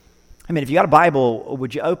If you got a Bible,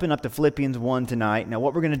 would you open up to Philippians 1 tonight? Now,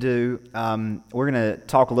 what we're going to do, we're going to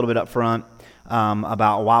talk a little bit up front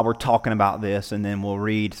about why we're talking about this, and then we'll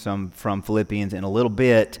read some from Philippians in a little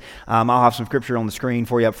bit. I'll have some scripture on the screen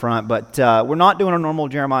for you up front, but we're not doing a normal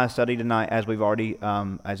Jeremiah study tonight, as you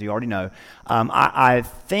already know. I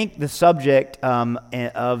think the subject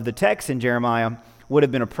of the text in Jeremiah would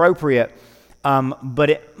have been appropriate, but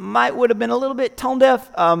it would have been a little bit tone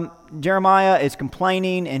deaf. Jeremiah is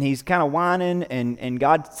complaining and he's kind of whining, and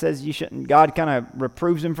God says you shouldn't. God kind of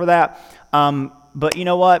reproves him for that. But you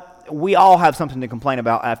know what? We all have something to complain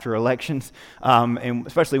about after elections, and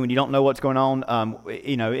especially when you don't know what's going on.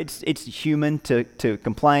 It's human to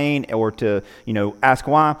complain or to ask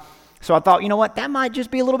why. So I thought, you know what, that might just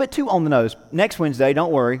be a little bit too on the nose. Next Wednesday,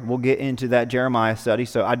 don't worry, we'll get into that Jeremiah study.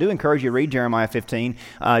 So I do encourage you to read Jeremiah 15.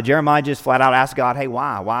 Jeremiah just flat out asked God, hey,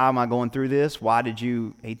 why? Why am I going through this?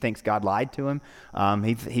 He thinks God lied to him.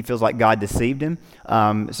 He feels like God deceived him.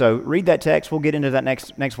 So read that text. We'll get into that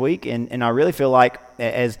next week. And I really feel like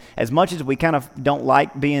as much as we kind of don't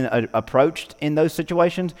like being approached in those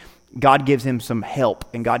situations, God gives him some help,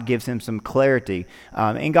 and God gives him some clarity,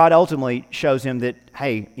 and God ultimately shows him that,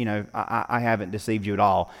 hey, I haven't deceived you at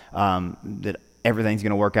all, that everything's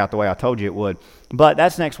going to work out the way I told you it would. But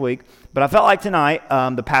that's next week. But I felt like tonight,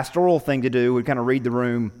 the pastoral thing to do would kind of read the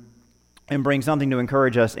room and bring something to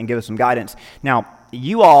encourage us and give us some guidance. Now,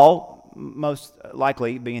 you all, most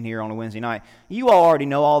likely being here on a Wednesday night, you all already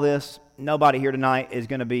know all this. Nobody here tonight is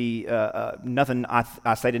going to be, nothing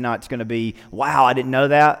I say tonight is going to be, wow, I didn't know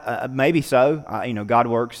that. Maybe so. God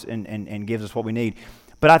works and gives us what we need.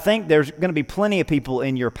 But I think there's going to be plenty of people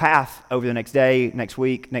in your path over the next day, next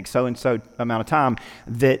week, next so-and-so amount of time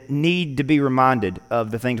that need to be reminded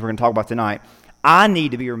of the things we're going to talk about tonight. I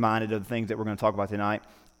need to be reminded of the things that we're going to talk about tonight.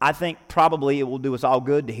 I think probably it will do us all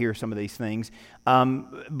good to hear some of these things.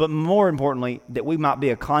 But more importantly, that we might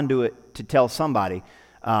be a conduit to tell somebody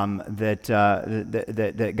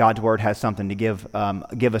that God's Word has something to give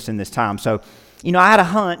us in this time. So, I had a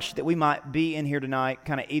hunch that we might be in here tonight,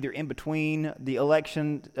 kind of either in between the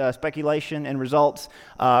election speculation and results.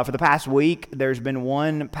 For the past week, there's been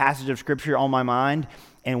one passage of Scripture on my mind,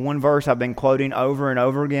 and one verse I've been quoting over and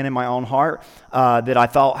over again in my own heart that I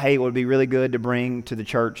thought, hey, it would be really good to bring to the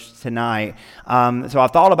church tonight. So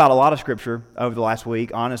I've thought about a lot of Scripture over the last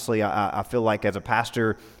week. Honestly, I feel like as a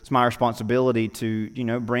pastor, it's my responsibility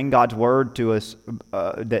to, bring God's Word to us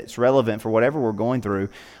that's relevant for whatever we're going through.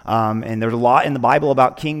 And there's a lot in the Bible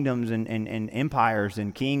about kingdoms and empires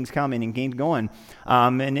and kings coming and kings going.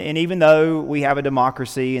 And even though we have a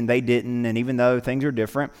democracy and they didn't, and even though things are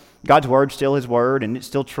different, God's Word's still His Word, and it's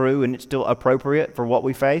still true, and it's still appropriate for what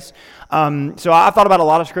we face. So I thought about a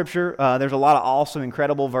lot of Scripture. There's a lot of awesome,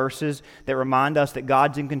 incredible verses that remind us that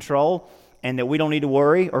God's in control and that we don't need to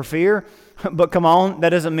worry or fear. But come on, that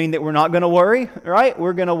doesn't mean that we're not going to worry, right?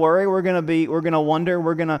 We're going to worry. We're going to wonder.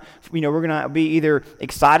 We're going to be either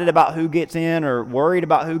excited about who gets in or worried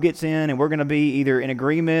about who gets in, and we're going to be either in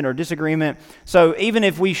agreement or disagreement. So even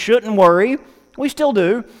if we shouldn't worry, we still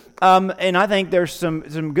do. And I think there's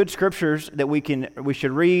some good scriptures that we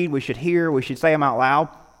should read, we should hear, we should say them out loud.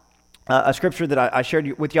 A scripture that I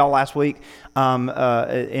shared with y'all last week in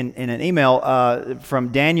an email from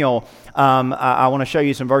Daniel. I want to show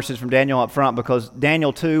you some verses from Daniel up front, because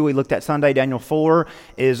Daniel 2, we looked at Sunday. Daniel 4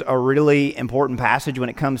 is a really important passage when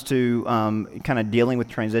it comes to kind of dealing with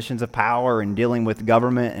transitions of power and dealing with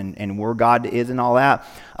government and where God is and all that.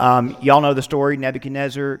 Y'all know the story.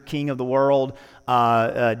 Nebuchadnezzar, king of the world.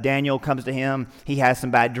 Daniel comes to him. He has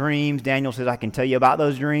some bad dreams. Daniel says, I can tell you about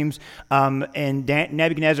those dreams. And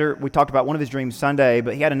Nebuchadnezzar, we talked about one of his dreams Sunday,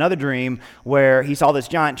 but he had another dream where he saw this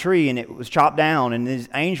giant tree and it was chopped down, and these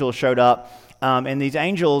angels showed up. And these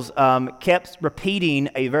angels kept repeating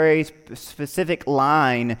a very specific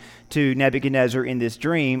line to Nebuchadnezzar in this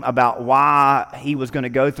dream about why he was going to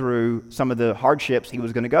go through some of the hardships he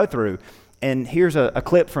was going to go through. And here's a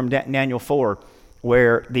clip from Daniel 4.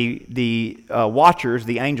 Where the watchers,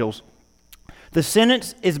 the angels, the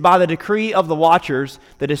sentence is by the decree of the watchers,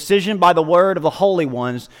 the decision by the word of the holy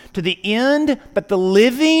ones, to the end that the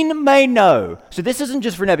living may know. So this isn't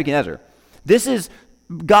just for Nebuchadnezzar. This is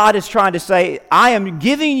God is trying to say, I am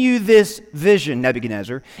giving you this vision,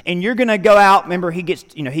 Nebuchadnezzar, and you're going to go out. Remember, he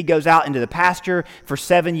goes out into the pasture for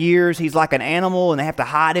 7 years. He's like an animal, and they have to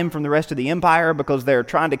hide him from the rest of the empire because they're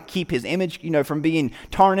trying to keep his image, from being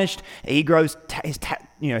tarnished. He grows,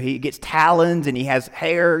 he gets talons, and he has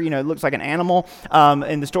hair, looks like an animal.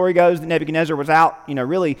 And the story goes that Nebuchadnezzar was out,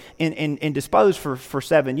 really indisposed for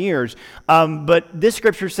 7 years. But this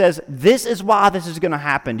scripture says, this is why this is going to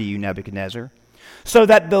happen to you, Nebuchadnezzar. So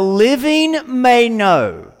that the living may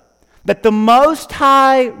know that the Most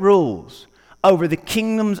High rules over the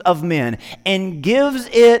kingdoms of men and gives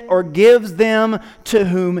it or gives them to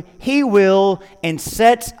whom he will and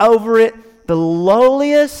sets over it the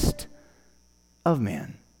lowliest of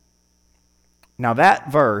men. Now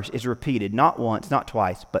that verse is repeated not once, not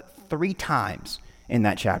twice, but 3 times in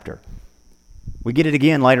that chapter. We get it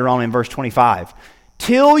again later on in verse 25.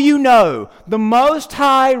 Till you know the Most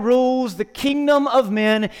High rules the kingdom of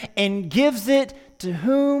men and gives it to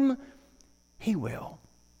whom he will.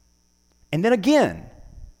 And then again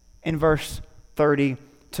in verse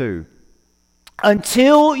 32.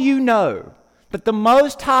 Until you know that the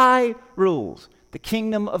Most High rules the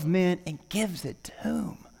kingdom of men and gives it to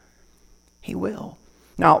whom he will.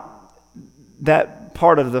 Now, that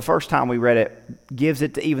part of the first time we read it gives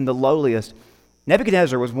it to even the lowliest.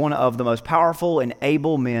 Nebuchadnezzar was one of the most powerful and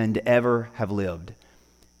able men to ever have lived.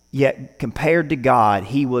 Yet, compared to God,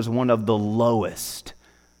 he was one of the lowest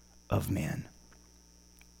of men.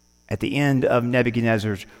 At the end of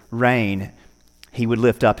Nebuchadnezzar's reign, he would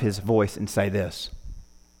lift up his voice and say this: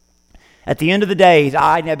 At the end of the days,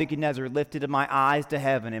 I, Nebuchadnezzar, lifted my eyes to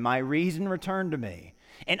heaven, and my reason returned to me.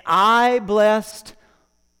 And I blessed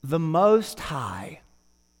the Most High,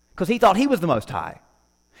 because he thought he was the Most High.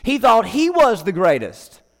 He thought he was the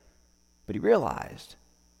greatest. But he realized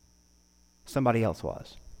somebody else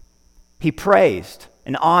was. He praised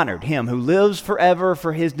and honored him who lives forever,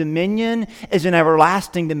 for his dominion is an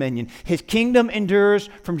everlasting dominion. His kingdom endures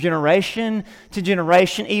from generation to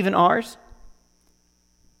generation, even ours.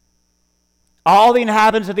 All the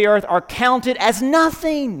inhabitants of the earth are counted as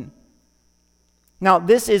nothing. Now,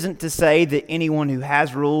 this isn't to say that anyone who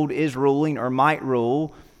has ruled, is ruling, or might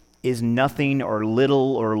rule is nothing or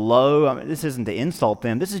little or low. I mean, this isn't to insult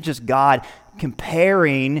them. This is just God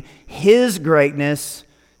comparing his greatness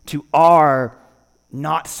to our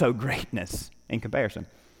not-so-greatness in comparison.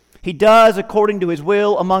 He does according to his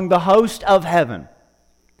will among the host of heaven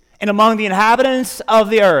and among the inhabitants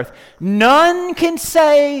of the earth. None can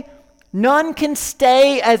stay,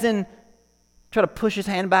 as in try to push his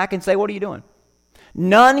hand back and say, what are you doing?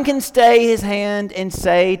 None can stay his hand and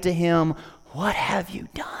say to him, what have you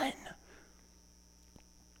done?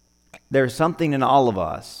 There's something in all of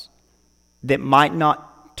us that might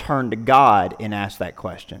not turn to God and ask that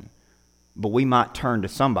question, but we might turn to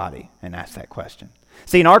somebody and ask that question.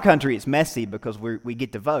 See, in our country, it's messy because we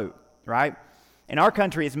get to vote, right? In our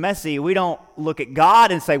country, it's messy. We don't look at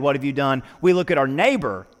God and say, what have you done? We look at our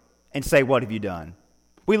neighbor and say, what have you done?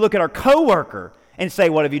 We look at our coworker and say,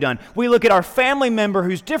 what have you done? We look at our family member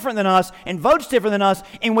who's different than us and votes different than us,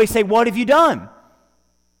 and we say, what have you done?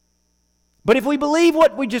 But if we believe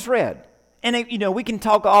what we just read, and we can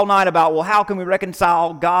talk all night about, well, how can we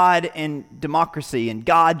reconcile God and democracy and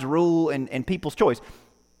God's rule and people's choice?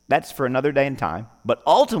 That's for another day and time. But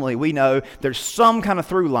ultimately, we know there's some kind of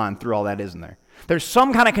through line through all that, isn't there? There's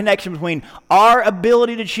some kind of connection between our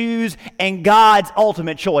ability to choose and God's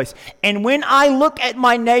ultimate choice. And when I look at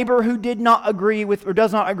my neighbor who did not agree with or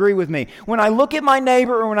does not agree with me, when I look at my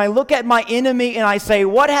neighbor or when I look at my enemy and I say,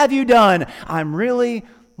 what have you done? I'm really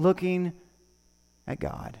looking at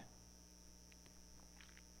God.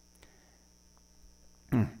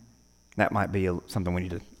 That might be something we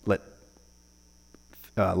need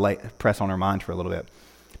to press on our minds for a little bit.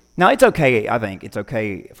 Now, it's okay, I think, it's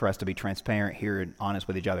okay for us to be transparent here and honest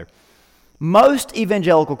with each other. Most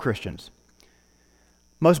evangelical Christians,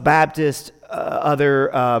 most Baptists,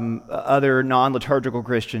 other non-liturgical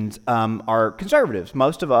Christians are conservatives.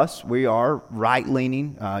 Most of us, we are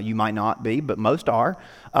right-leaning. You might not be, but most are.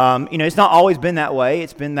 It's not always been that way.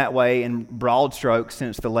 It's been that way in broad strokes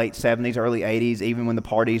since the late 70s, early 80s, even when the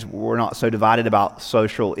parties were not so divided about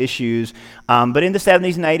social issues. But in the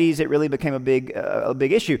 70s and 80s, it really became a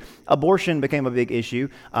big issue. Abortion became a big issue.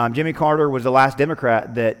 Jimmy Carter was the last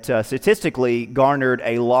Democrat that statistically garnered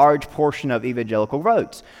a large portion of evangelical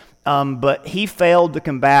votes. But he failed to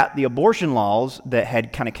combat the abortion laws that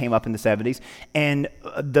had kind of came up in the 70s, and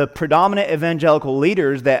the predominant evangelical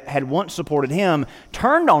leaders that had once supported him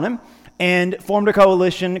turned on him and formed a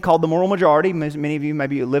coalition called the Moral Majority. Many of you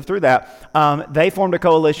maybe lived through that. They formed a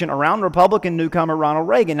coalition around Republican newcomer Ronald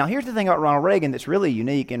Reagan. Now, here's the thing about Ronald Reagan that's really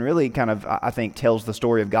unique and really kind of, I think, tells the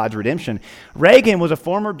story of God's redemption. Reagan was a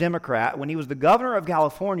former Democrat. When he was the governor of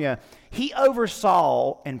California, he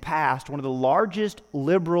oversaw and passed one of the largest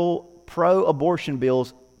liberal pro-abortion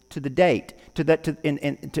bills to the date, of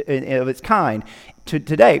its kind to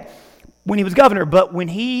date, when he was governor. But when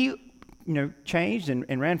he changed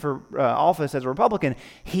and ran for office as a Republican,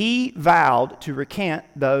 he vowed to recant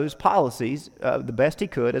those policies the best he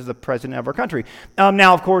could as the president of our country.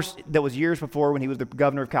 Now, of course, that was years before when he was the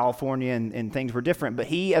governor of California and things were different, but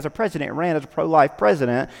he, as a president, ran as a pro-life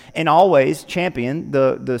president and always championed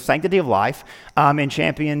the sanctity of life and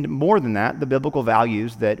championed, more than that, the biblical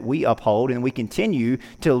values that we uphold and we continue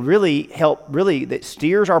to really help, that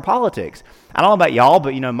steers our politics. I don't know about y'all,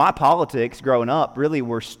 but my politics growing up really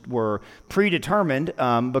were predetermined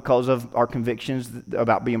because of our convictions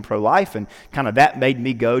about being pro-life, and kind of that made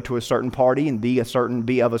me go to a certain party and be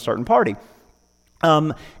of a certain party.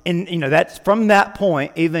 That's from that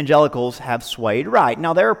point, evangelicals have swayed right.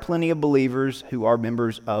 Now, there are plenty of believers who are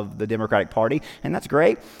members of the Democratic Party, and that's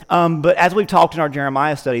great. But as we've talked in our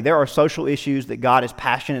Jeremiah study, there are social issues that God is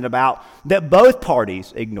passionate about that both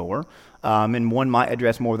parties ignore. And one might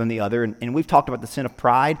address more than the other. And we've talked about the sin of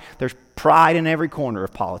pride. There's pride in every corner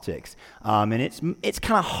of politics. And it's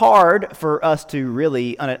kind of hard for us to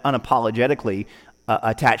really unapologetically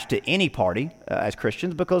attach to any party as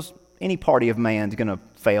Christians, because any party of man's going to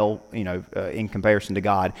fail, in comparison to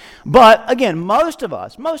God. But again, most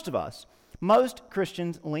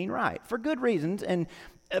Christians lean right for good reasons. And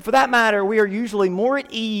for that matter, we are usually more at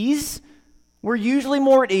ease. We're usually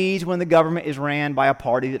more at ease when the government is ran by a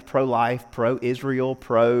party that's pro-life, pro-Israel,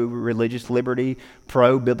 pro-religious liberty,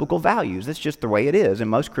 pro-biblical values. That's just the way it is, and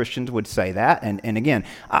most Christians would say that. And again,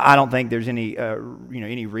 I don't think there's any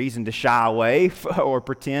reason to shy away or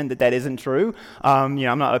pretend that isn't true. I'm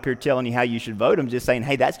not up here telling you how you should vote. I'm just saying,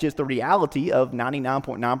 hey, that's just the reality of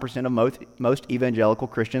 99.9% of most evangelical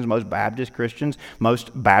Christians, most Baptist Christians,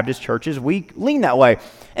 most Baptist churches. We lean that way.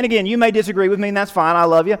 And again, you may disagree with me, and that's fine. I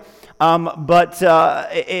love you. But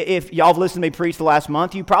if y'all have listened to me preach the last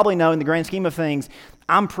month, you probably know in the grand scheme of things,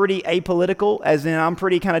 I'm pretty apolitical, as in I'm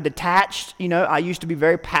pretty kind of detached. I used to be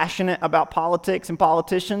very passionate about politics and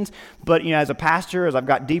politicians, but as a pastor, as I've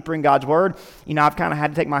got deeper in God's Word, I've kind of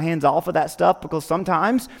had to take my hands off of that stuff, because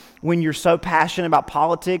sometimes when you're so passionate about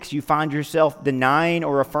politics, you find yourself denying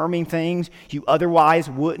or affirming things you otherwise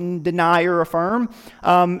wouldn't deny or affirm.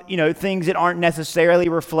 Things that aren't necessarily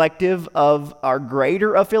reflective of our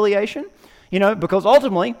greater affiliation. Because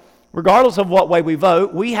ultimately, regardless of what way we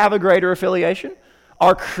vote, we have a greater affiliation.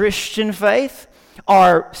 Our Christian faith,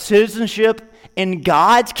 our citizenship in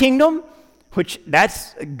God's kingdom, which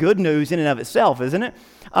that's good news in and of itself, isn't it?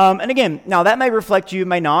 And again, now that may reflect you,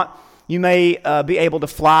 may not. You may be able to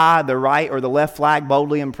fly the right or the left flag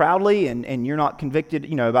boldly and proudly, and you're not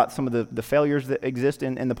convicted, about some of the failures that exist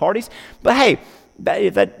in the parties. But hey,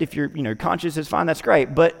 if your conscience is fine, that's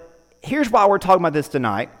great. But here's why we're talking about this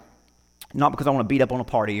tonight. Not because I want to beat up on a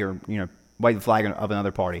party or, wave the flag of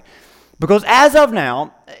another party. Because as of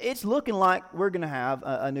now, it's looking like we're going to have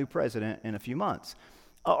a new president in a few months.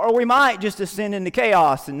 Or we might just ascend into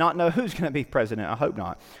chaos and not know who's going to be president. I hope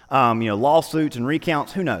not. Lawsuits and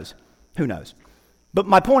recounts, who knows? Who knows? But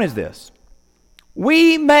my point is this.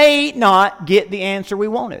 We may not get the answer we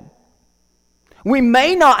wanted. We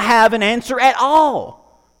may not have an answer at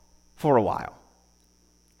all for a while.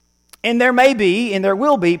 And there may be, and there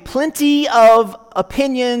will be, plenty of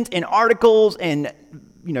opinions and articles and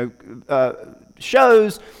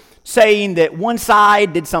shows saying that one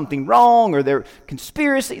side did something wrong or they're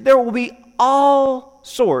conspiracy. There will be all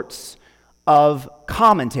sorts of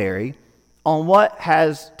commentary on what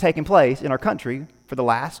has taken place in our country for the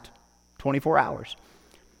last 24 hours.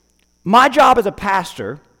 My job as a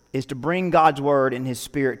pastor is to bring God's word and His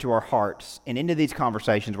Spirit to our hearts and into these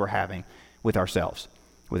conversations we're having with ourselves,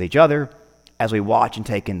 with each other, as we watch and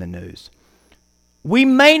take in the news. We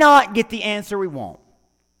may not get the answer we want.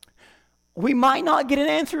 We might not get an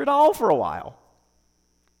answer at all for a while.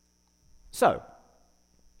 So,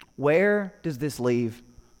 where does this leave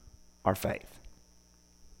our faith?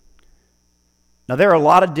 Now, there are a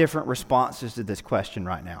lot of different responses to this question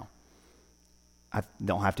right now. I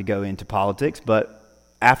don't have to go into politics, but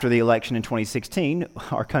after the election in 2016,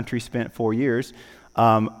 our country spent 4 years,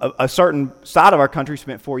 a certain side of our country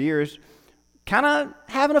spent 4 years kind of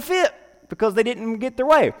having a fit because they didn't get their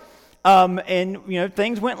way. And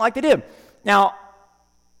things went like they did. Now,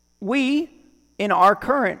 we, on our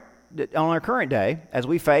current day, as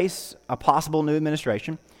we face a possible new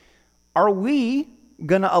administration, are we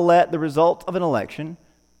going to let the result of an election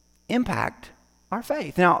impact our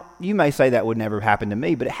faith? Now, you may say that would never happen to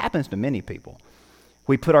me, but it happens to many people.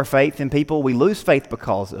 We put our faith in people. We lose faith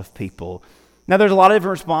because of people. Now, there's a lot of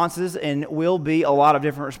different responses, and will be a lot of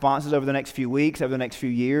different responses over the next few weeks, over the next few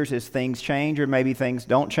years, as things change or maybe things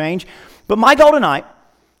don't change. But my goal tonight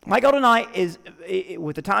My goal tonight is,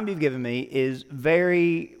 with the time you've given me, is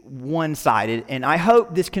very one-sided, and I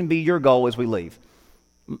hope this can be your goal as we leave.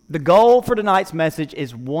 The goal for tonight's message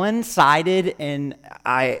is one-sided, and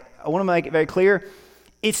I want to make it very clear.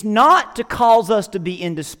 It's not to cause us to be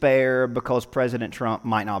in despair because President Trump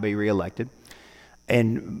might not be reelected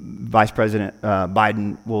and Vice President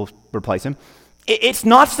Biden will replace him. It's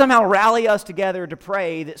not to somehow rally us together to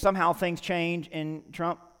pray that somehow things change and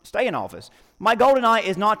Trump stay in office. My goal tonight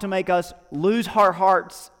is not to make us lose our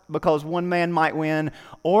hearts because one man might win,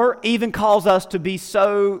 or even cause us to be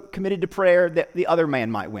so committed to prayer that the other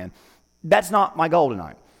man might win. That's not my goal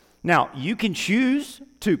tonight. Now, you can choose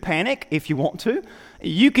to panic if you want to.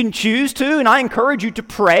 You can choose to, and I encourage you to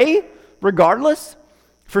pray regardless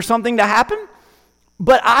for something to happen.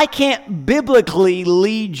 But I can't biblically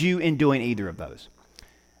lead you in doing either of those.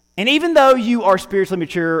 And even though you are spiritually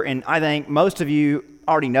mature, and I think most of you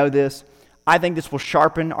already know this, I think this will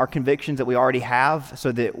sharpen our convictions that we already have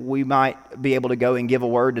so that we might be able to go and give a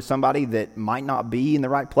word to somebody that might not be in the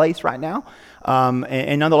right place right now.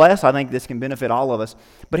 And nonetheless, I think this can benefit all of us.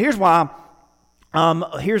 But here's why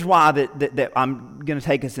that I'm going to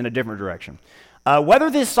take us in a different direction. Whether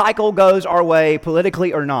this cycle goes our way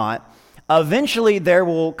politically or not, eventually there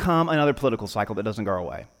will come another political cycle that doesn't go our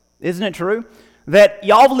way. Isn't it true that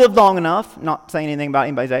y'all have lived long enough, not saying anything about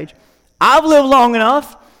anybody's age, I've lived long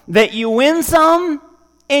enough that you win some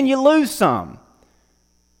and you lose some.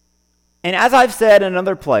 And as I've said in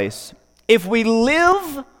another place, if we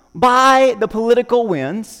live by the political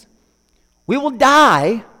wins, we will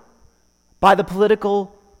die by the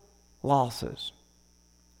political losses.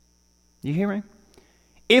 You hear me?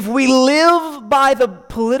 If we live by the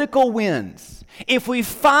political wins, if we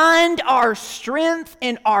find our strength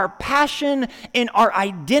and our passion and our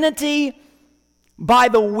identity by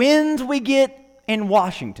the wins we get in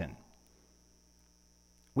Washington,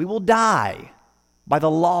 we will die by the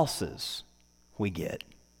losses we get.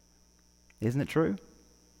 Isn't it true?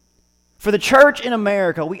 For the church in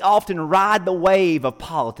America, we often ride the wave of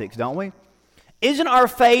politics, don't we? Isn't our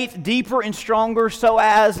faith deeper and stronger so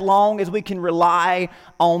as long as we can rely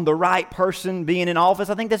on the right person being in office?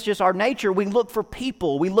 I think that's just our nature. We look for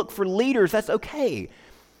people. We look for leaders. That's okay.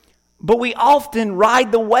 But we often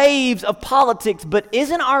ride the waves of politics. But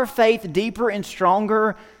isn't our faith deeper and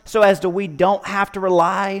stronger so as to we don't have to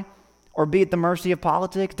rely or be at the mercy of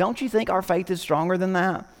politics? Don't you think our faith is stronger than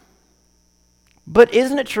that? But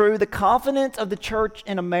isn't it true the confidence of the church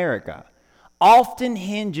in America often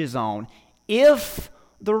hinges on if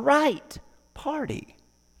the right party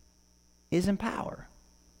is in power?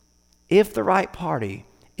 If the right party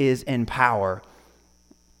is in power.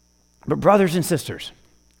 But brothers and sisters,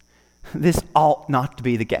 this ought not to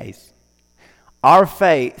be the case. Our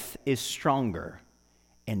faith is stronger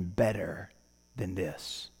and better than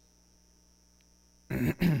this.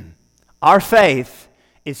 Our faith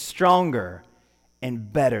is stronger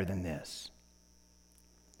and better than this.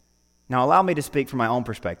 Now, allow me to speak from my own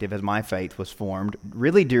perspective as my faith was formed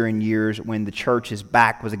really during years when the church's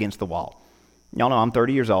back was against the wall. Y'all know I'm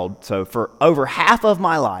 30 years old, so for over half of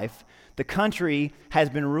my life, the country has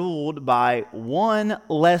been ruled by one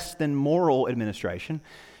less than moral administration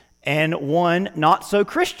and one not so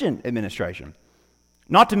Christian administration.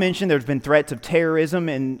 Not to mention there's been threats of terrorism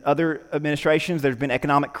in other administrations. There's been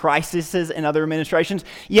economic crises in other administrations.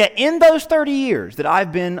 Yet in those 30 years that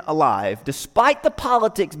I've been alive, despite the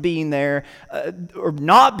politics being there or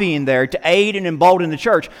not being there to aid and embolden the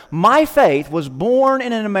church, my faith was born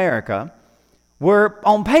in an America where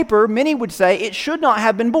on paper many would say it should not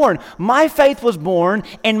have been born. My faith was born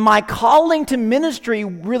and my calling to ministry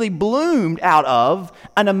really bloomed out of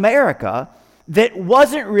an America that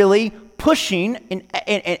wasn't really pushing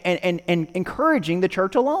and encouraging the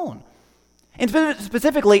church alone. And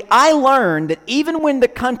specifically, I learned that even when the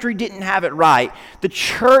country didn't have it right, the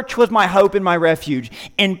church was my hope and my refuge,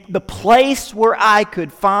 and the place where I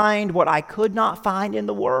could find what I could not find in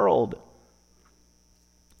the world.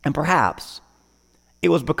 And perhaps it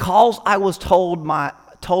was because I was told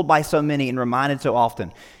by so many and reminded so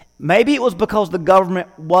often. Maybe it was because the government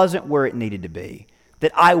wasn't where it needed to be,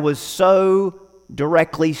 that I was so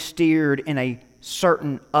directly steered in a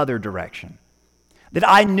certain other direction. That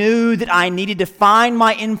I knew that I needed to find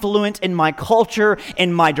my influence in my culture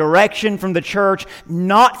and my direction from the church,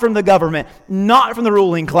 not from the government, not from the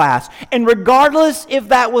ruling class. And regardless if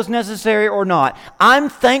that was necessary or not, I'm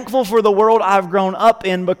thankful for the world I've grown up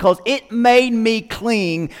in because it made me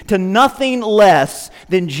cling to nothing less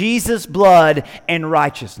than Jesus' blood and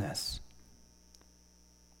righteousness.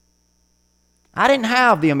 I didn't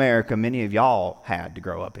have the America many of y'all had to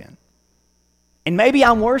grow up in. And maybe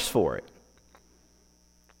I'm worse for it.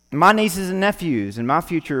 My nieces and nephews and my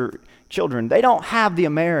future children, they don't have the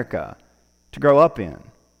America to grow up in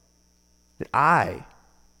that I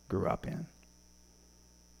grew up in.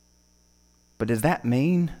 But does that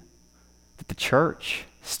mean that the church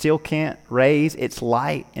still can't raise its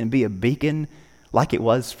light and be a beacon like it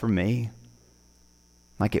was for me,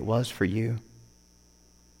 like it was for you?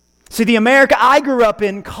 See, the America I grew up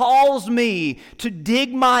in calls me to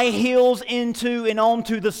dig my heels into and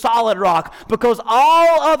onto the solid rock because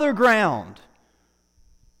all other ground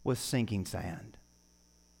was sinking sand.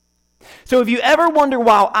 So if you ever wonder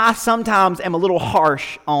why I sometimes am a little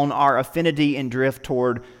harsh on our affinity and drift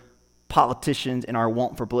toward politicians and our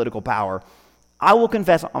want for political power, I will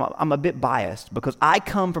confess I'm a bit biased because I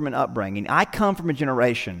come from an upbringing, I come from a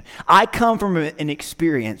generation, I come from an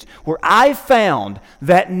experience where I found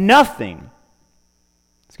that nothing,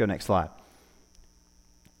 let's go next slide.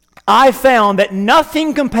 I found that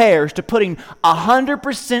nothing compares to putting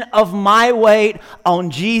 100% of my weight on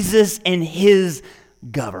Jesus and His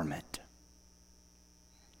government.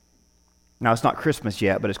 Now it's not Christmas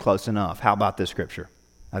yet, but it's close enough. How about this scripture?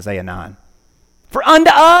 Isaiah 9. For unto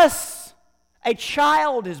us a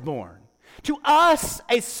child is born. To us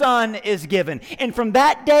a son is given. And from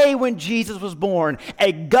that day when Jesus was born,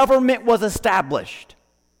 a government was established.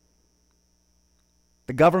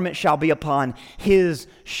 The government shall be upon His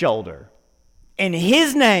shoulder. And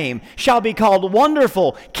His name shall be called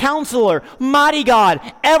Wonderful, Counselor, Mighty God,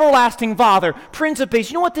 Everlasting Father, Prince of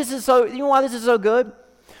Peace. You know why this is so good?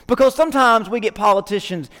 Because sometimes we get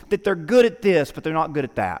politicians that they're good at this, but they're not good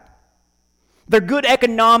at that. They're good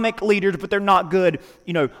economic leaders, but they're not good,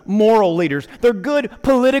 moral leaders. They're good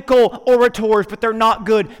political orators, but they're not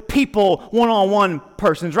good people, one-on-one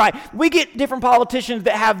persons, right? We get different politicians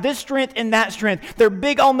that have this strength and that strength. They're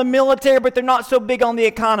big on the military, but they're not so big on the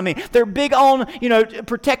economy. They're big on,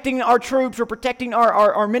 protecting our troops or protecting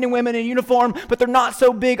our men and women in uniform, but they're not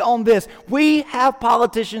so big on this. We have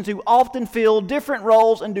politicians who often fill different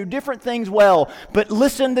roles and do different things well, but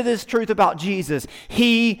listen to this truth about Jesus.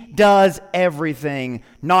 He does everything,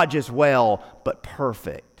 not just well, but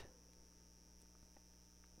perfect.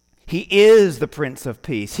 He is the Prince of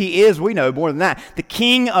Peace. He is, we know more than that, the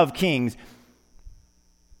King of Kings.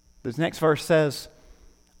 This next verse says,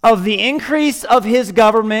 of the increase of His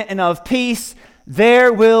government and of peace,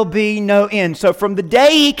 there will be no end. So from the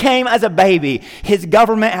day He came as a baby, His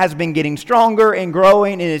government has been getting stronger and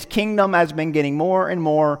growing, and His kingdom has been getting more and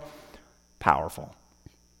more powerful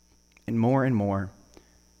and more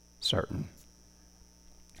certain.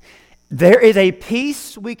 There is a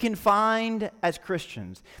peace we can find as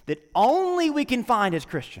Christians that only we can find as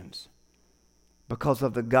Christians because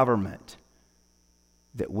of the government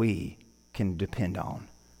that we can depend on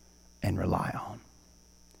and rely on.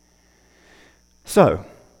 So,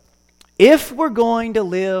 if we're going to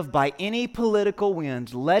live by any political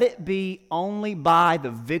winds, let it be only by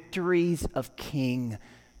the victories of King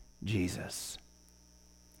Jesus.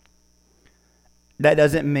 That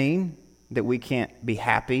doesn't mean that we can't be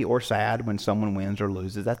happy or sad when someone wins or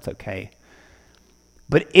loses. That's okay.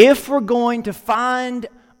 But if we're going to find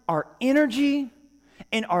our energy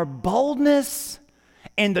and our boldness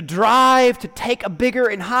and the drive to take a bigger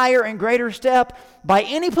and higher and greater step by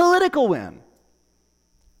any political win,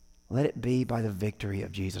 let it be by the victory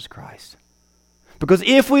of Jesus Christ. Because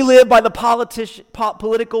if we live by the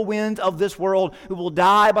political winds of this world, we will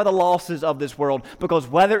die by the losses of this world. Because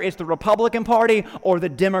whether it's the Republican Party or the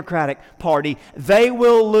Democratic Party, they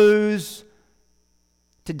will lose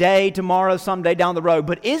today, tomorrow, someday down the road.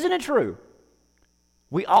 But isn't it true?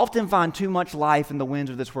 We often find too much life in the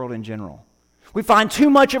winds of this world in general. We find too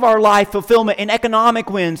much of our life fulfillment in economic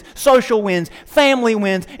wins, social wins, family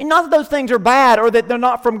wins. And not that those things are bad or that they're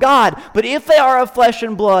not from God. But if they are of flesh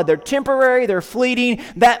and blood, they're temporary, they're fleeting,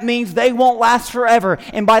 that means they won't last forever.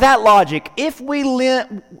 And by that logic, if we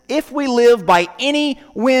live by any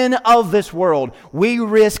win of this world, we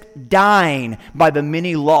risk dying by the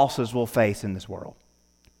many losses we'll face in this world.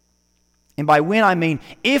 And by win, I mean,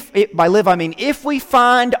 if we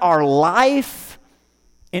find our life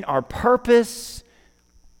in our purpose,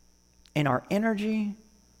 in our energy,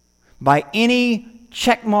 by any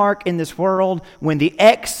check mark in this world, when the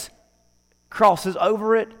X crosses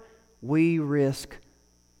over it, we risk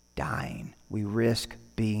dying. We risk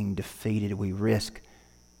being defeated. We risk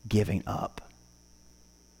giving up.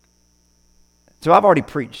 So I've already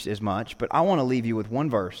preached as much, but I want to leave you with one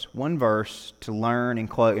verse to learn and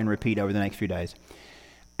quote and repeat over the next few days.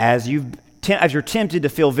 As you're tempted to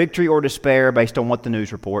feel victory or despair based on what the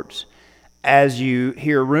news reports, as you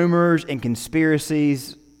hear rumors and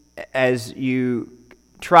conspiracies, as you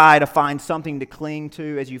try to find something to cling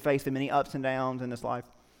to, as you face the many ups and downs in this life,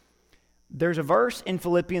 There's a verse in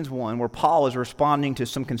Philippians 1 where Paul is responding to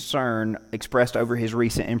some concern expressed over his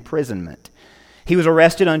recent imprisonment. He was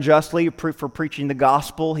arrested unjustly for preaching the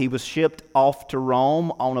gospel. He was shipped off to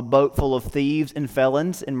Rome on a boat full of thieves and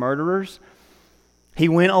felons and murderers. He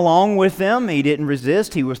went along with them. He didn't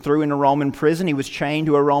resist. He was thrown in a Roman prison. He was chained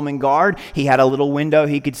to a Roman guard. He had a little window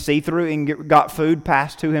he could see through and got food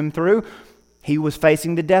passed to him through. He was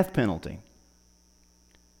facing the death penalty.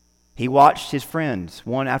 He watched his friends,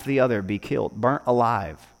 one after the other, be killed, burnt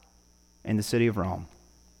alive in the city of Rome.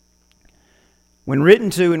 When written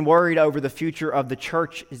to and worried over the future of the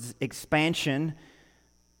church's expansion,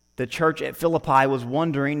 the church at Philippi was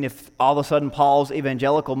wondering if all of a sudden Paul's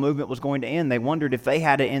evangelical movement was going to end. They wondered if they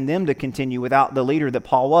had it in them to continue without the leader that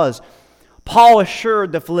Paul was. Paul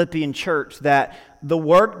assured the Philippian church that the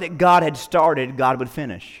work that God had started, God would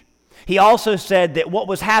finish. He also said that what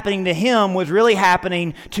was happening to him was really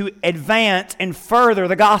happening to advance and further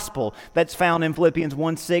the gospel. That's found in Philippians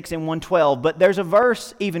 1:6 and 1:12. But there's a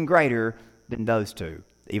verse even greater than those two,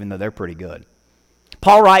 even though they're pretty good.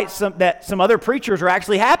 Paul writes that some other preachers are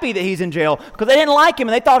actually happy that he's in jail because they didn't like him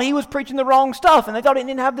and they thought he was preaching the wrong stuff and they thought he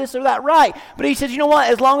didn't have this or that right. But he says, you know what,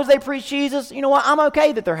 as long as they preach Jesus, you know what, I'm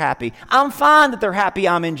okay that they're happy. I'm fine that they're happy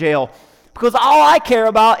I'm in jail because all I care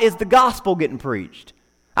about is the gospel getting preached.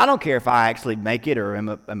 I don't care if I actually make it or am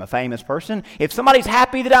a famous person. If somebody's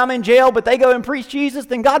happy that I'm in jail but they go and preach Jesus,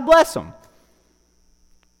 then God bless them.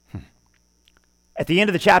 At the end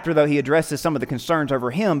of the chapter, though, he addresses some of the concerns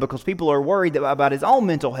over him because people are worried about his own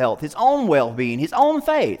mental health, his own well-being, his own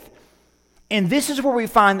faith. And this is where we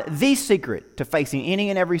find the secret to facing any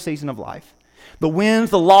and every season of life. The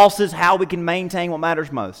wins, the losses, how we can maintain what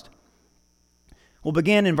matters most. We'll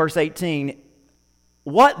begin in verse 18.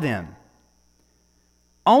 What then?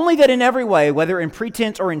 Only that in every way, whether in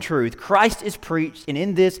pretense or in truth, Christ is preached, and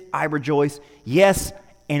in this I rejoice, yes,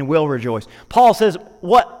 and will rejoice. Paul says,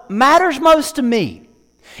 what matters most to me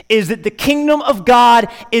is that the kingdom of God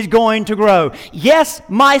is going to grow. Yes,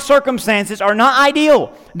 my circumstances are not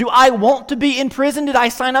ideal. Do I want to be in prison? Did I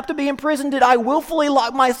sign up to be in prison? Did I willfully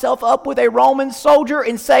lock myself up with a Roman soldier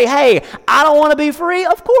and say, hey, I don't want to be free?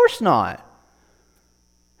 Of course not.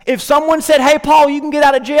 If someone said, hey, Paul, you can get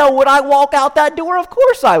out of jail, would I walk out that door? Of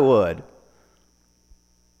course I would.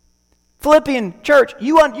 Philippian church,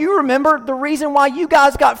 you remember the reason why you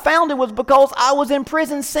guys got founded was because I was in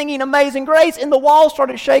prison singing Amazing Grace and the walls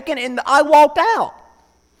started shaking and I walked out.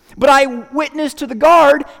 But I witnessed to the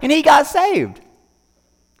guard and he got saved.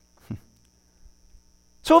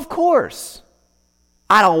 So of course,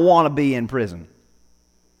 I don't want to be in prison.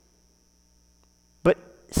 But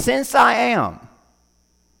since I am,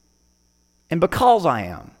 and because I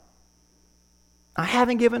am, I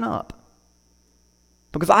haven't given up.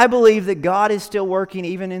 Because I believe that God is still working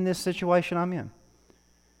even in this situation I'm in.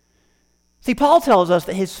 See, Paul tells us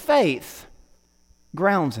that his faith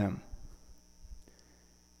grounds him.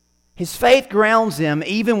 His faith grounds him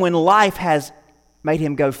even when life has made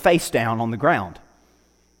him go face down on the ground.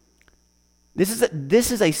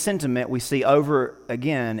 This is a sentiment we see over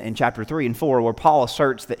again in chapter 3 and 4 where Paul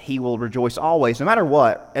asserts that he will rejoice always, no matter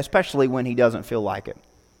what, especially when he doesn't feel like it.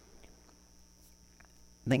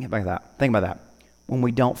 Think about that. When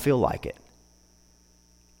we don't feel like it.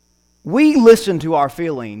 We listen to our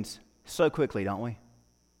feelings so quickly, don't we?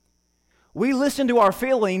 We listen to our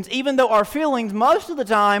feelings even though our feelings most of the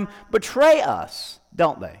time betray us,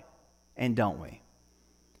 don't they? And don't we?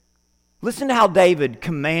 Listen to how David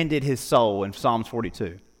commanded his soul in Psalms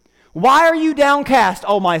 42. Why are you downcast,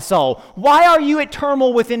 O my soul? Why are you at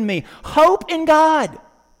turmoil within me? Hope in God.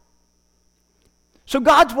 So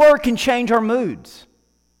God's word can change our moods.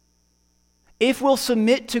 If we'll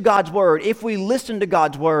submit to God's word, if we listen to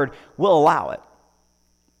God's word, we'll allow it.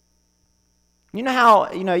 You know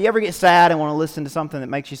how, you ever get sad and want to listen to something that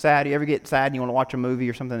makes you sad? You ever get sad and you want to watch a movie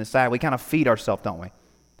or something that's sad? We kind of feed ourselves, don't we?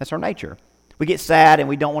 That's our nature. We get sad and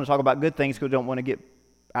we don't want to talk about good things because we don't want to get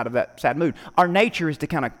out of that sad mood. Our nature is to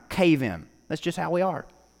kind of cave in. That's just how we are.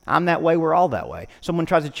 I'm that way, we're all that way. Someone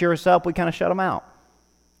tries to cheer us up, we kind of shut them out.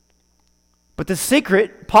 But the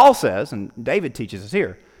secret, Paul says, and David teaches us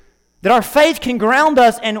here, that our faith can ground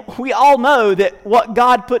us, and we all know that what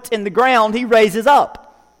God puts in the ground, he raises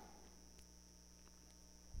up.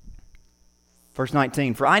 Verse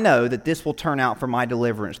 19, for I know that this will turn out for my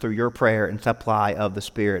deliverance through your prayer and supply of the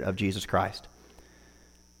Spirit of Jesus Christ.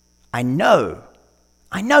 I know.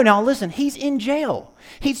 Now listen, he's in jail.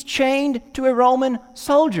 He's chained to a Roman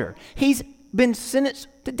soldier. He's been sentenced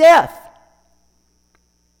to death.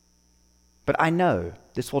 But I know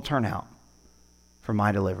this will turn out for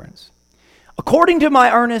my deliverance. According to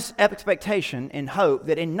my earnest expectation and hope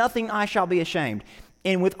that in nothing I shall be ashamed,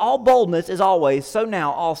 And with all boldness, as always, so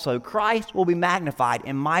now also Christ will be magnified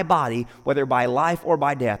in my body, whether by life or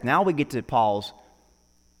by death. Now we get to a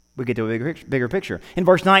bigger picture. In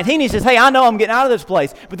verse 19, he says, hey, I know I'm getting out of this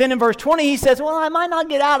place. But then in verse 20, he says, well, I might not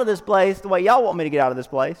get out of this place the way y'all want me to get out of this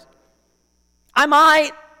place. I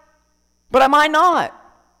might, but I might not.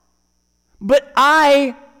 But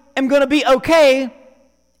I am going to be okay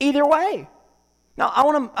either way. Now, I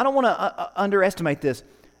don't want to underestimate this.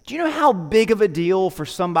 Do you know how big of a deal for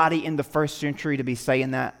somebody in the first century to be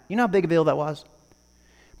saying that? You know how big of a deal that was?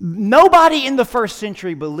 Nobody in the first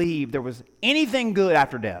century believed there was anything good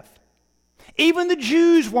after death. Even the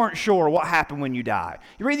Jews weren't sure what happened when you die.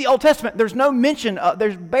 You read the Old Testament, there's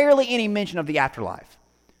barely any mention of the afterlife.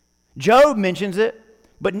 Job mentions it,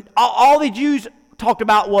 but all the Jews talked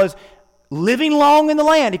about was living long in the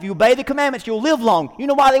land. If you obey the commandments, you'll live long. You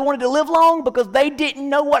know why they wanted to live long? Because they didn't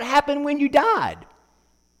know what happened when you died.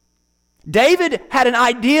 David had an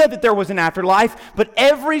idea that there was an afterlife, but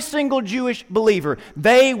every single Jewish believer,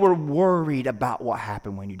 they were worried about what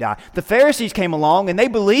happened when you die. The Pharisees came along and they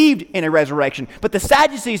believed in a resurrection, but the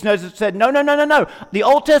Sadducees said, no. The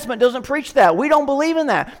Old Testament doesn't preach that. We don't believe in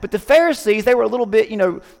that. But the Pharisees, they were a little bit,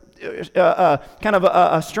 kind of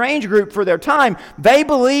a strange group for their time. They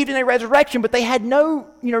believed in a resurrection, but they had no,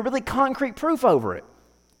 really concrete proof over it.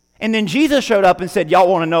 And then Jesus showed up and said, y'all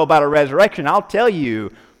want to know about a resurrection? I'll tell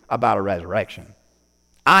you about a resurrection.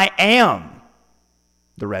 I am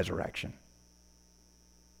the resurrection.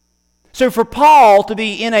 So for Paul to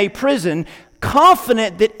be in a prison,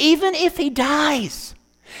 confident that even if he dies,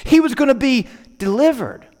 he was going to be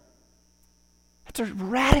delivered. That's a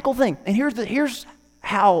radical thing. And here's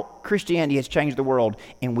how Christianity has changed the world,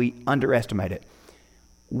 and we underestimate it.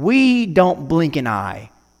 We don't blink an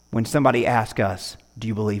eye when somebody asks us, do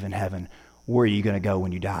you believe in heaven? Where are you going to go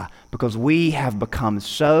when you die? Because we have become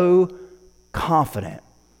so confident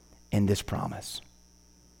in this promise.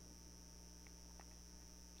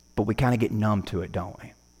 But we kind of get numb to it, don't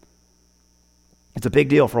we? It's a big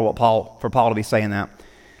deal for Paul to be saying that.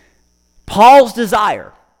 Paul's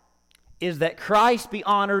desire is that Christ be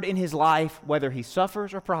honored in his life, whether he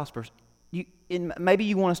suffers or prospers. Maybe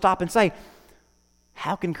you want to stop and say,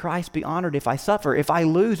 how can Christ be honored if I suffer? If I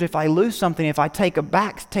lose something, if I take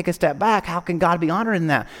a step back, how can God be honored in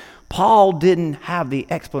that? Paul didn't have the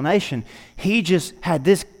explanation. He just had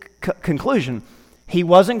this conclusion. He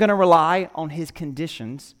wasn't going to rely on his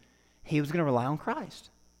conditions. He was going to rely on Christ.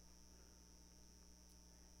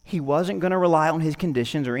 He wasn't going to rely on his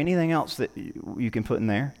conditions or anything else that you can put in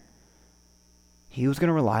there. He was going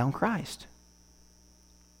to rely on Christ.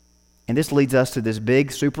 And this leads us to this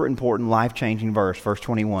big, super important, life-changing verse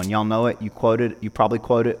 21. Y'all know it. You probably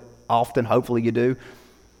quote it often. Hopefully you do.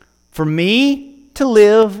 For me to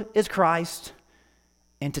live is Christ,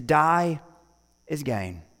 and to die is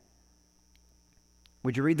gain.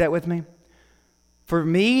 Would you read that with me? For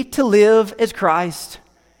me to live is Christ,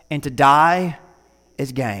 and to die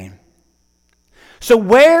is gain. So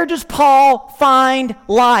where does Paul find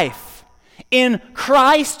life? In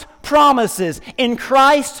Christ's promises, in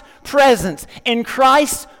Christ's presence, in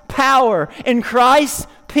Christ's power, in Christ's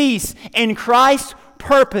peace, in Christ's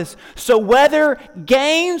purpose. So whether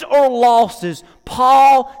gains or losses,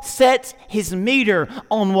 Paul sets his meter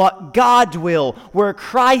on what God's will, where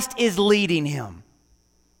Christ is leading him.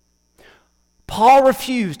 Paul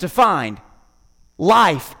refused to find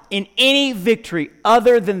life in any victory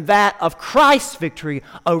other than that of Christ's victory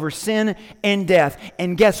over sin and death.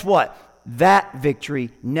 And guess what? That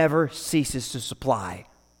victory never ceases to supply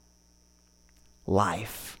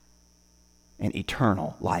life, and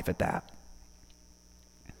eternal life at that.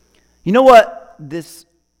 You know what this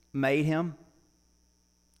made him?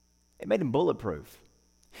 It made him bulletproof.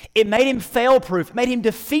 It made him fail-proof. It made him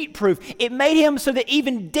defeat-proof. It made him so that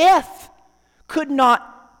even death could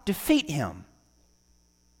not defeat him.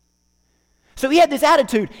 So he had this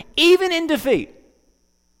attitude, even in defeat,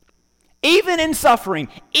 even in suffering,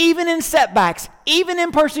 even in setbacks, even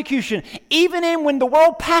in persecution, even in when the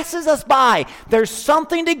world passes us by, there's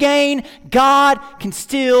something to gain. God can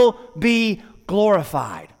still be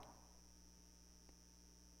glorified.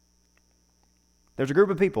 There's a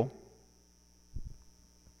group of people.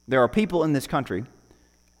 There are people in this country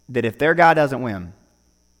that if their guy doesn't win,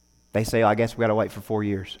 they say, I guess we got to wait for 4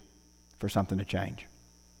 years for something to change.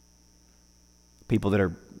 People that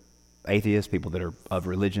are atheists, people that are of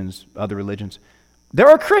religions, other religions. There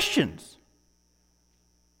are Christians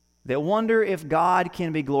that wonder if God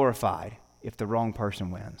can be glorified if the wrong person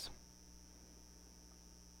wins.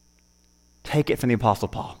 Take it from the Apostle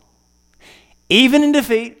Paul. Even in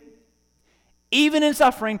defeat, even in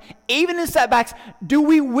suffering, even in setbacks. Do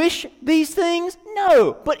we wish these things?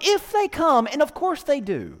 No. But if they come, and of course they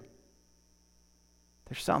do,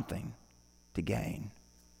 there's something to gain.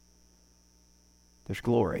 There's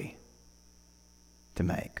glory to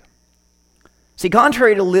make. See,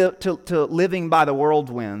 contrary to living by the world's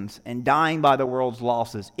winds and dying by the world's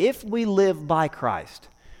losses, if we live by Christ,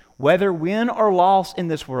 whether win or loss in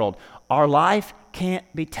this world, our life can't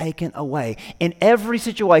be taken away. In every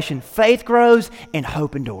situation, faith grows and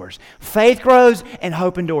hope endures. Faith grows and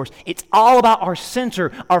hope endures. It's all about our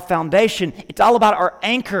center, our foundation. It's all about our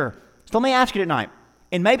anchor. So let me ask you tonight,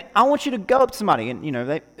 and maybe I want you to go up to somebody, and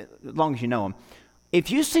as long as you know them. If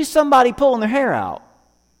you see somebody pulling their hair out,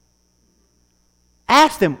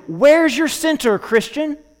 ask them, where's your center,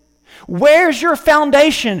 Christian? Where's your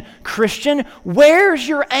foundation, Christian? Where's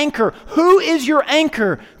your anchor? Who is your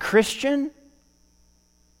anchor, Christian?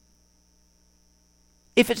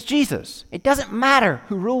 If it's Jesus, it doesn't matter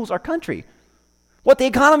who rules our country, what the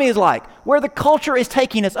economy is like, where the culture is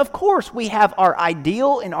taking us. Of course, we have our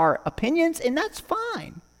ideal and our opinions, and that's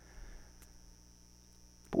fine.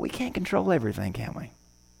 But we can't control everything, can we?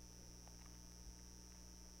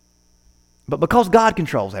 But because God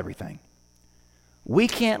controls everything, we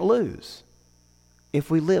can't lose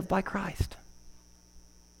if we live by Christ.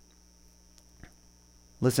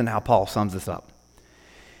 Listen how Paul sums this up.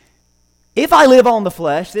 If I live on the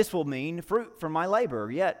flesh, this will mean fruit from my labor.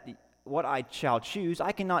 Yet what I shall choose,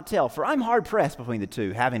 I cannot tell. For I'm hard pressed between the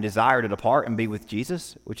two, having desire to depart and be with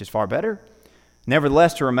Jesus, which is far better.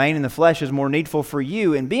 Nevertheless, to remain in the flesh is more needful for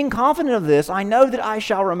you. And being confident of this, I know that I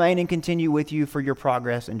shall remain and continue with you for your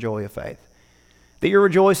progress and joy of faith, that your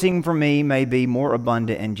rejoicing for me may be more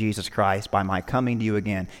abundant in Jesus Christ by my coming to you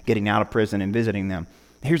again, getting out of prison and visiting them.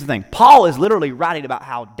 Here's the thing. Paul is literally writing about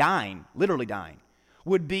how literally dying,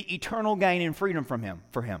 would be eternal gain and freedom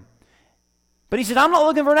for him. But he said, I'm not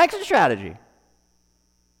looking for an exit strategy.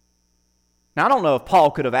 Now, I don't know if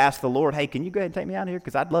Paul could have asked the Lord, hey, can you go ahead and take me out of here?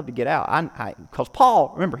 Because I'd love to get out. Because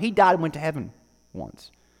Paul, remember, he died and went to heaven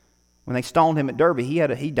once. When they stoned him at Derbe,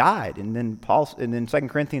 he died. And then 2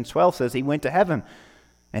 Corinthians 12 says he went to heaven.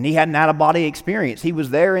 And he had an out-of-body experience. He was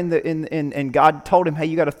there and God told him, hey,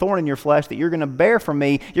 you got a thorn in your flesh that you're going to bear from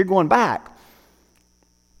me. You're going back.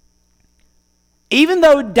 Even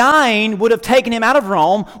though dying would have taken him out of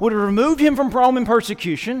Rome, would have removed him from Roman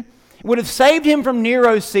persecution, would have saved him from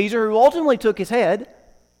Nero Caesar, who ultimately took his head,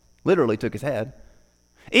 literally took his head.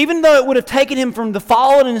 Even though it would have taken him from the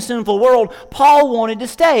fallen and sinful world, Paul wanted to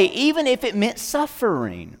stay, even if it meant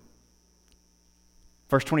suffering.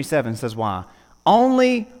 Verse 27 says why?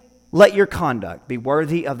 Only let your conduct be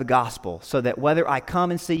worthy of the gospel, so that whether I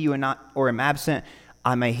come and see you or am absent,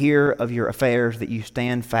 I may hear of your affairs, that you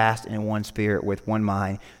stand fast in one spirit with one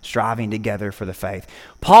mind, striving together for the faith.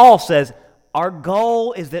 Paul says, our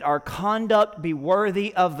goal is that our conduct be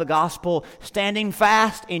worthy of the gospel, standing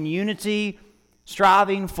fast in unity,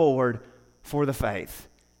 striving forward for the faith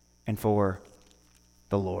and for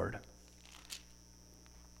the Lord.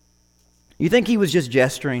 You think he was just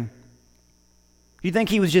gesturing? You think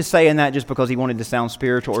he was just saying that just because he wanted to sound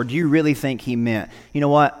spiritual? Or do you really think he meant, you know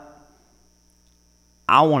what?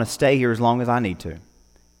 I want to stay here as long as I need to.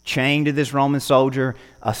 Chained to this Roman soldier,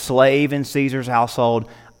 a slave in Caesar's household,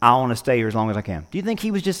 I want to stay here as long as I can. Do you think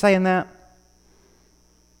he was just saying that?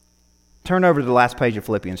 Turn over to the last page of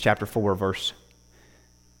Philippians, chapter 4, verse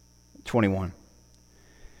 21.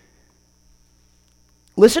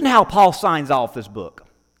 Listen how Paul signs off this book.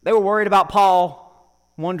 They were worried about Paul,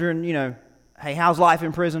 wondering, hey, how's life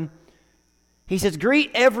in prison? He says,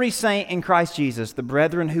 greet every saint in Christ Jesus. The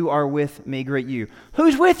brethren who are with me greet you.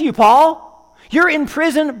 Who's with you, Paul? You're in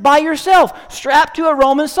prison by yourself, strapped to a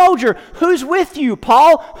Roman soldier. Who's with you,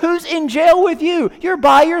 Paul? Who's in jail with you? You're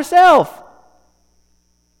by yourself.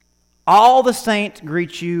 All the saints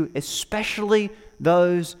greet you, especially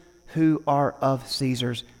those who are of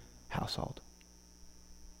Caesar's household.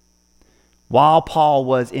 While Paul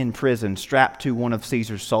was in prison, strapped to one of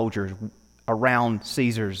Caesar's soldiers, around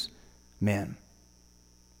Caesar's men,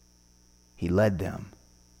 he led them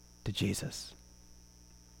to Jesus.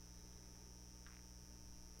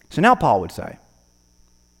 So now Paul would say,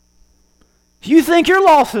 you think your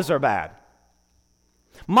losses are bad?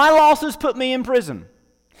 My losses put me in prison.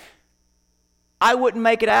 I wouldn't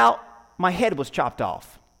make it out. My head was chopped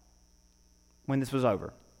off when this was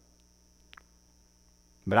over.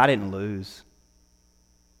 But I didn't lose.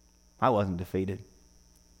 I wasn't defeated.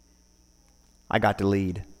 I got to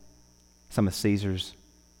lead some of Caesar's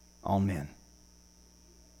own men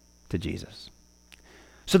to Jesus.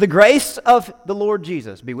 So the grace of the Lord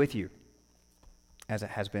Jesus be with you, as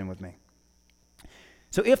it has been with me.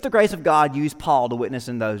 So if the grace of God used Paul to witness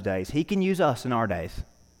in those days, he can use us in our days.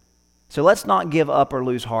 So let's not give up or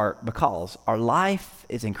lose heart, because our life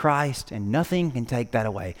is in Christ and nothing can take that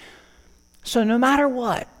away. So no matter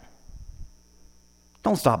what,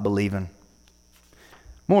 don't stop believing.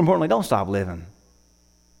 More importantly, don't stop living,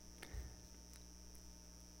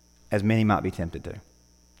 as many might be tempted to.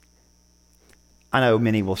 I know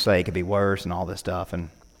many will say it could be worse and all this stuff, and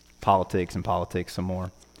politics some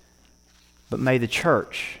more. But may the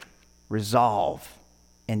church resolve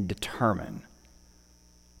and determine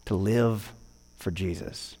to live for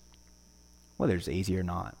Jesus, whether it's easy or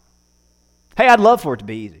not. Hey, I'd love for it to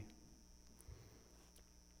be easy.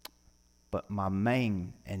 But my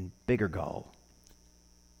main and bigger goal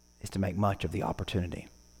is to make much of the opportunity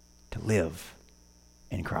to live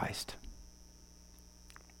in Christ.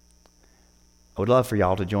 I would love for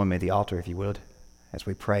y'all to join me at the altar, if you would, as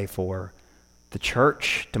we pray for the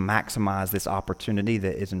church to maximize this opportunity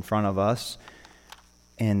that is in front of us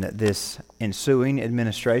in this ensuing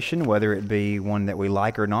administration, whether it be one that we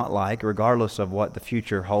like or not like, regardless of what the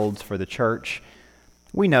future holds for the church.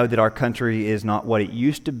 We know that our country is not what it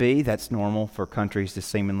used to be. That's normal for countries to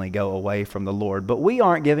seemingly go away from the Lord. But we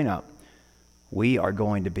aren't giving up. We are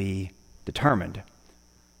going to be determined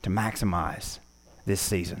to maximize this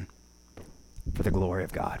season for the glory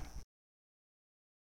of God.